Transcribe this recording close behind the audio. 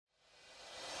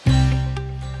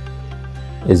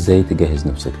ازاي تجهز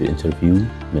نفسك للانترفيو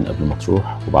من قبل ما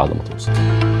تروح وبعد ما توصل.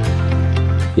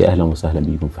 يا اهلا وسهلا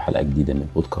بيكم في حلقة جديدة من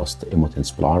بودكاست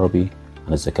ايموتنس بالعربي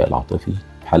عن الذكاء العاطفي،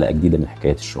 في حلقة جديدة من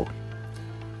حكاية الشغل.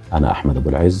 انا احمد ابو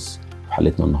العز. في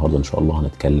حلقتنا النهاردة ان شاء الله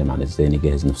هنتكلم عن ازاي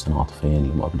نجهز نفسنا عاطفيا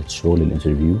لمقابلة الشغل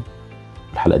الانترفيو.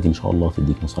 الحلقة دي ان شاء الله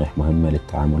تديك نصايح مهمة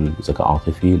للتعامل بذكاء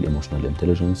عاطفي، الايموشنال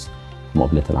انتليجنس، في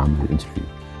مقابلة العمل الانترفيو.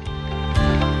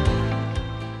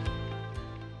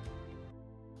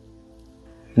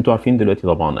 انتوا عارفين دلوقتي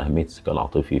طبعا اهمية الذكاء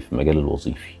العاطفي في مجال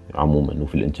الوظيفي عموما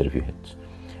وفي الانترفيوهات،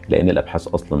 لان الابحاث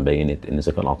اصلا بينت ان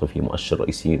الذكاء العاطفي مؤشر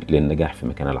رئيسي للنجاح في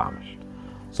مكان العمل.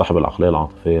 صاحب العقلية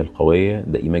العاطفية القوية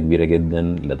ده قيمة كبيرة جدا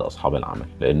لدى اصحاب العمل،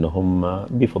 لانهم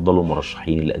بيفضلوا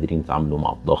المرشحين اللي قادرين يتعاملوا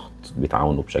مع الضغط،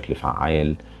 بيتعاونوا بشكل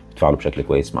فعال، بيتفاعلوا بشكل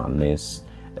كويس مع الناس،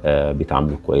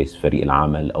 بيتعاملوا كويس في فريق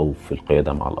العمل او في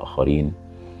القيادة مع الاخرين.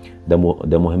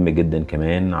 ده مهم جدا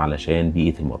كمان علشان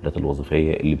بيئة المقابلات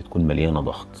الوظيفية اللي بتكون مليانة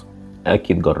ضغط.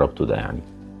 اكيد جربتوا ده يعني.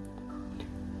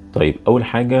 طيب اول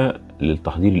حاجة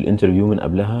للتحضير الانترفيو من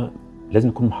قبلها لازم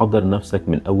تكون محضر نفسك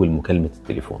من اول مكالمة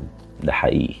التليفون. ده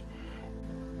حقيقي.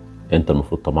 انت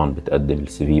المفروض طبعا بتقدم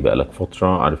السي في بقالك فترة،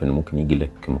 عارف ان ممكن يجي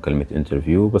لك مكالمة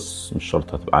انترفيو، بس مش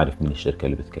شرط هتبقى عارف مين الشركة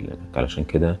اللي بتكلمك. علشان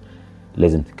كده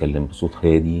لازم تتكلم بصوت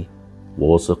هادي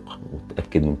وواثق،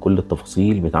 وتأكد من كل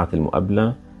التفاصيل بتاعة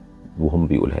المقابلة وهم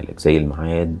بيقولها لك، زي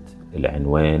الميعاد،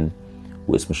 العنوان،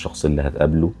 واسم الشخص اللي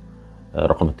هتقابله،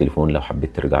 رقم التليفون لو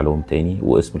حبيت ترجع لهم تاني،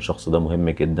 واسم الشخص ده مهم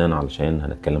جدا علشان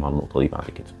هنتكلم عن النقطة دي بعد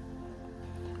كده.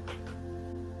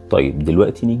 طيب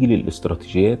دلوقتي نيجي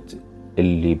للاستراتيجيات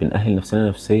اللي بنأهل نفسنا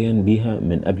نفسيا بيها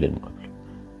من قبل المقابلة.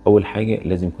 أول حاجة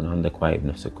لازم يكون عندك وعي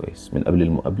بنفسك كويس. من قبل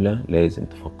المقابلة لازم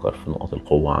تفكر في نقاط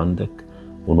القوة عندك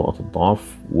ونقاط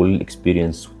الضعف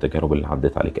والاكسبيرينس والتجارب اللي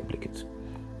عدت عليك قبل كده.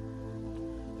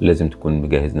 لازم تكون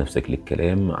مجهز نفسك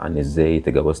للكلام عن ازاي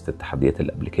تجاوزت التحديات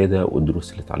اللي قبل كده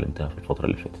والدروس اللي اتعلمتها في الفترة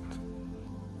اللي فاتت.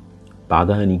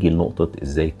 بعدها نيجي لنقطة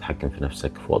ازاي تتحكم في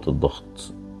نفسك في وقت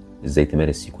الضغط، ازاي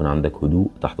تمارس يكون عندك هدوء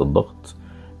تحت الضغط.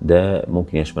 ده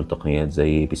ممكن يشمل تقنيات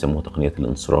زي بيسموها تقنيات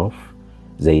الانصراف،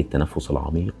 زي التنفس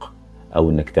العميق، او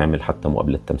انك تعمل حتى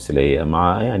مقابلة تمثيلية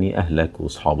مع يعني اهلك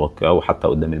واصحابك، او حتى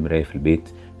قدام المراية في البيت،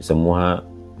 بيسموها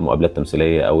مقابلات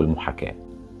تمثيلية او المحاكاة.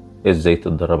 ازاي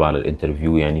تتدرب على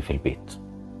الانترفيو يعني في البيت.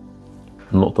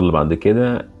 النقطة اللي بعد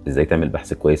كده ازاي تعمل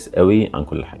بحث كويس قوي عن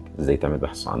كل حاجة. ازاي تعمل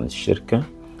بحث عن الشركة،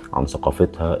 عن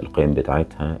ثقافتها، القيم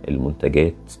بتاعتها،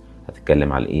 المنتجات،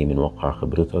 هتتكلم على ايه من واقع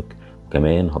خبرتك.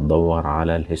 وكمان هتدور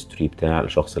على الهيستوري بتاع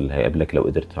الشخص اللي هيقابلك لو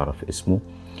قدرت تعرف اسمه،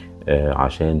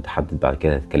 عشان تحدد بعد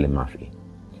كده هتتكلم معاه في ايه.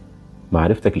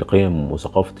 معرفتك لقيم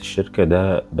وثقافة الشركة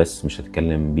ده بس مش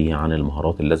هتكلم بيه عن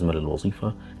المهارات اللازمة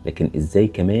للوظيفة، لكن ازاي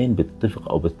كمان بتتفق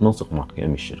او بتناسق مع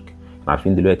قيم الشركة.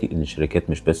 عارفين دلوقتي ان الشركات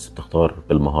مش بس بتختار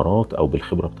بالمهارات او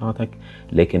بالخبرة بتاعتك،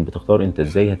 لكن بتختار انت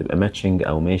ازاي هتبقى ماتشنج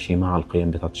او ماشي مع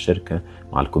القيم بتاعت الشركة،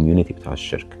 مع الكوميونتي بتاع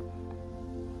الشركة.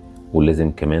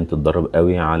 ولازم كمان تتدرب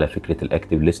قوي على فكرة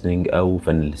الاكتيف ليسننج او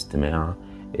فن الاستماع،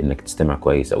 انك تستمع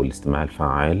كويس او الاستماع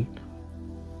الفعال.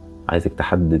 عايزك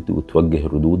تحدد وتوجه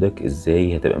ردودك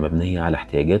ازاي هتبقى مبنية على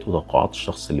احتياجات وتوقعات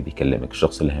الشخص اللي بيكلمك،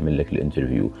 الشخص اللي هيعمل لك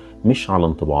الانترفيو، مش على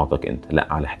انطباعاتك انت،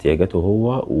 لا على احتياجاته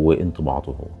هو وانطباعاته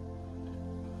هو.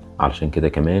 علشان كده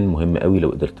كمان مهم قوي لو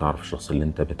قدرت تعرف الشخص اللي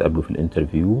انت بتقابله في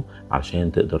الانترفيو،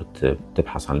 علشان تقدر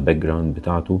تبحث عن الباك جراوند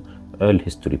بتاعته،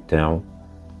 الهيستوري بتاعه،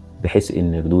 بحيث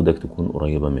ان ردودك تكون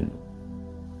قريبة منه.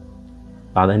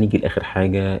 بعدها نيجي لاخر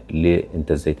حاجة،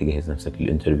 انت ازاي تجهز نفسك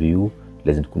للانترفيو.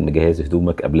 لازم تكون مجهز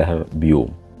هدومك قبلها بيوم.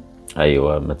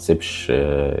 ايوه، ما تسيبش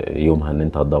يومها ان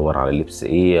انت هتدور على لبس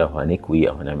ايه او هنكوي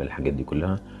او هنعمل الحاجات دي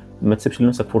كلها. ما تسيبش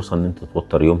لنفسك فرصة ان انت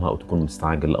تتوتر يومها او تكون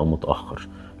مستعجل او متأخر.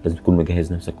 لازم تكون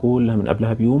مجهز نفسك كلها من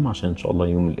قبلها بيوم، عشان ان شاء الله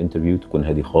يوم الانترفيو تكون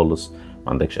هادي خالص،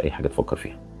 ما عندكش اي حاجة تفكر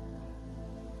فيها.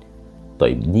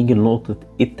 طيب نيجي لنقطة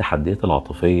التحديات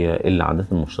العاطفية اللي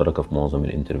عادة مشتركة في معظم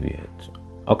الانترفيوهات.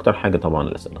 اكتر حاجة طبعا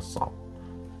الاسئلة الصعبة.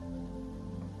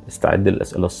 استعد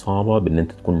للأسئلة الصعبة بأن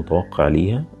أنت تكون متوقع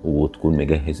ليها وتكون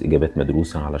مجهز إجابات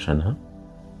مدروسة علشانها.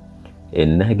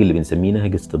 النهج اللي بنسميه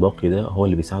نهج استباقي ده هو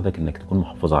اللي بيساعدك أنك تكون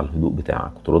محافظ على الهدوء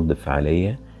بتاعك وترد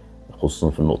بفعالية، خصوصا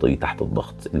في النقطة دي تحت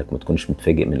الضغط، أنك ما تكونش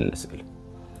متفاجئ من الأسئلة.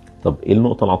 طب إيه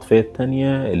النقطة العاطفية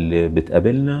التانية اللي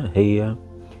بتقابلنا؟ هي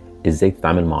إزاي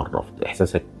تتعامل مع الرفض.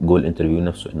 إحساسك جوه الانترفيو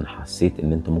نفسه إن حسيت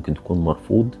إن أنت ممكن تكون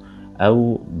مرفوض،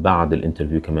 أو بعد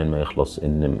الانترفيو كمان ما يخلص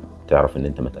إن تعرف إن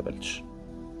أنت ما تقبلتش.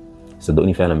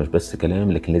 صدقوني فعلا مش بس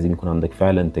كلام، لكن لازم يكون عندك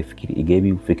فعلا تفكير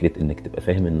ايجابي، وفكرة انك تبقى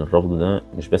فاهم ان الرفض ده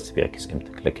مش بس بيعكس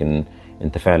قيمتك، لكن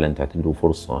انت فعلا تعتبره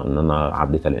فرصة. ان انا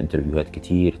عديت على انترفيوهات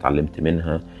كتير، اتعلمت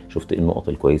منها، شفت ايه النقط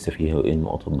الكويسة فيها وايه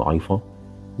النقط الضعيفة،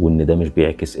 وان ده مش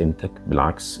بيعكس قيمتك.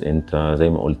 بالعكس، انت زي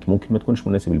ما قلت ممكن ما تكونش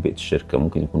مناسب لبيئة الشركة،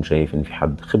 ممكن يكون شايف ان في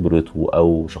حد خبرته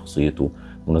او شخصيته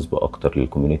مناسبة اكتر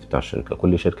للكوميونيتي بتاع الشركة.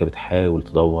 كل شركة بتحاول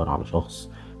تدور على شخص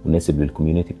مناسب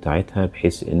للكوميونيتي بتاعتها،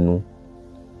 بحيث انه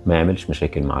ما يعملش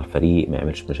مشاكل مع الفريق، ما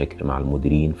يعملش مشاكل مع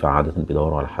المديرين. فعادة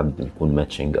بيدوروا على حد يكون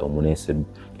ماتشنج او مناسب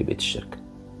لبيئة الشركة.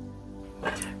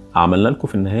 عملنا لكم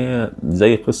في النهاية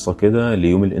زي قصة كده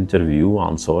ليوم الانترفيو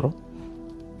عن سارة،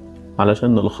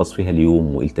 علشان نلخص فيها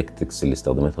اليوم وايه التكتكس اللي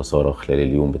استخدمتها سارة خلال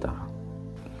اليوم بتاعها.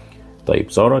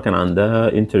 طيب، سارة كان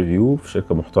عندها انترفيو في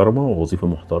شركة محترمة ووظيفة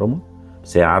محترمة،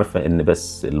 بس هي عارفة ان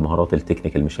بس المهارات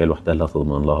التكنيكال مش هي لوحدها اللي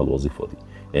هتضمن لها الوظيفة دي.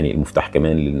 يعني المفتاح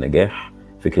كمان للنجاح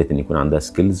فكرة ان يكون عندها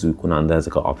سكيلز ويكون عندها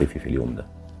ذكاء عاطفي في اليوم ده.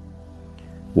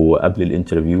 وقبل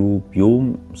الانترفيو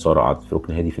بيوم، سارة قعدت في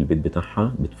ركن هادي في البيت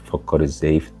بتاعها بتفكر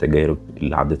ازاي في التجارب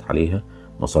اللي عدت عليها،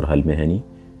 مسارها المهني،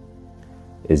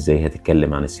 ازاي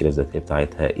هتتكلم عن السيرة الذاتية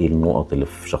بتاعتها، ايه النقط اللي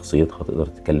في شخصيتها تقدر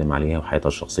تتكلم عليها وحياتها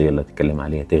الشخصية اللي هتتكلم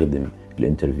عليها تخدم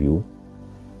الانترفيو.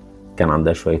 كان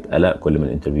عندها شوية قلق كل ما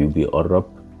الانترفيو بيقرب،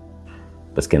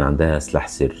 بس كان عندها سلاح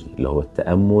سري اللي هو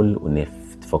التأمل، وانها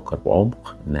تفكر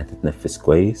بعمق، انها تتنفس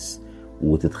كويس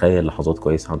وتتخيل لحظات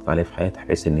كويسة عدت عليها في حياتها،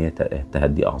 بحيث ان هي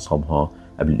تهدي اعصابها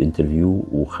قبل الانترفيو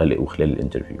وخلال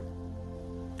الانترفيو.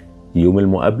 يوم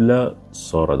المقابلة،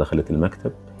 سارة دخلت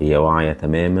المكتب هي واعية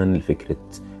تماما لفكرة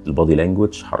البادي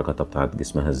لانجوج، حركاتها بتاعت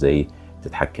جسمها ازاي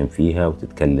تتحكم فيها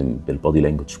وتتكلم بالبادي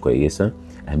لانجوج كويسة،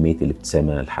 اهمية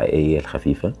الابتسامة الحقيقية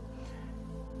الخفيفة،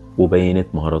 وبينت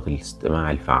مهارات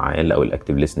الاستماع الفعال او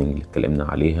الاكتيف ليسننج اللي اتكلمنا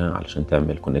عليها علشان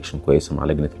تعمل كونكشن كويسة مع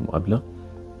لجنة المقابلة.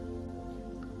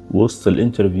 وسط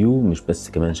الانترفيو مش بس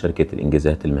كمان شاركت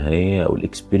الانجازات المهنية او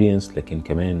الاكسبيرينس، لكن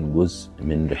كمان جزء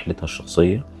من رحلتها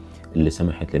الشخصية اللي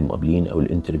سمحت للمقابلين او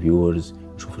الانترفيورز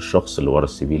يشوف الشخص اللي ورا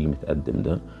السي في اللي متقدم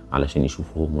ده، علشان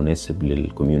يشوفه هو مناسب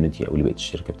للكوميونتي او لبيئة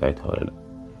الشركة بتاعتها ولا لا.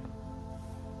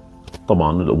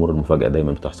 طبعا الامور المفاجئة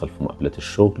دايما بتحصل في مقابلات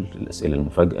الشغل، الاسئلة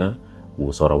المفاجئة،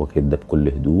 وسارة واجهت ده بكل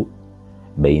هدوء.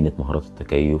 بينت مهارات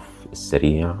التكيف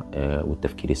السريع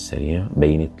والتفكير السريع،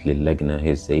 بينت للجنة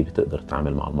هي ازاي بتقدر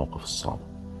تتعامل مع الموقف الصعب.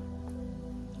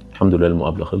 الحمد لله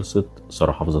المقابلة خلصت،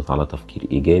 سارة حافظت على تفكير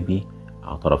ايجابي،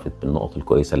 اعترفت بالنقط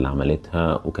الكويسة اللي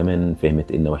عملتها، وكمان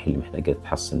فهمت ايه النواحي اللي محتاجة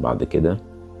تتحسن بعد كده.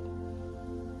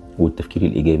 والتفكير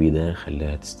الايجابي ده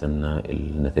خلاها تستنى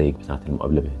النتائج بتاعة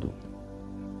المقابلة بهدوء.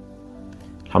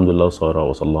 الحمد لله سارة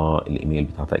وصلها الايميل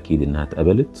بتاع تأكيد انها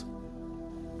اتقبلت،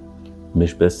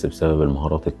 مش بس بسبب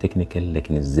المهارات التكنيكال،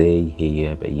 لكن ازاي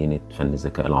هي بينت فن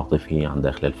الذكاء العاطفي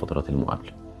عندها خلال فترات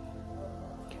المقابلة.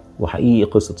 وحقيقي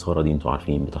قصة سارة دي انتوا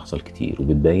عارفين بتحصل كتير،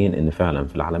 وبتبين ان فعلا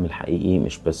في العالم الحقيقي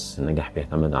مش بس النجاح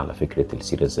بيعتمد على فكرة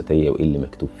السيرة الذاتية وايه اللي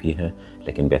مكتوب فيها،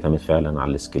 لكن بيعتمد فعلا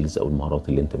على السكيلز او المهارات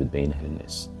اللي انت بتبينها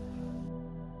للناس.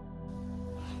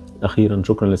 اخيرا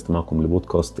شكرا لاستماعكم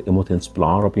لبودكاست ايموتنس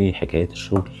بالعربي، حكاية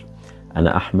الشغل.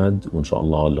 انا احمد، وان شاء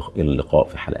الله الى اللقاء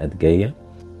في حلقات جاية.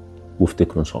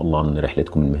 وافتكروا ان شاء الله ان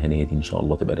رحلتكم المهنية دي ان شاء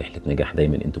الله تبقى رحلة نجاح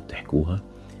دايما انتوا بتحكوها.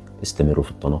 استمروا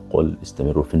في التنقل،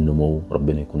 استمروا في النمو،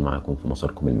 ربنا يكون معاكم في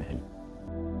مساركم المهني.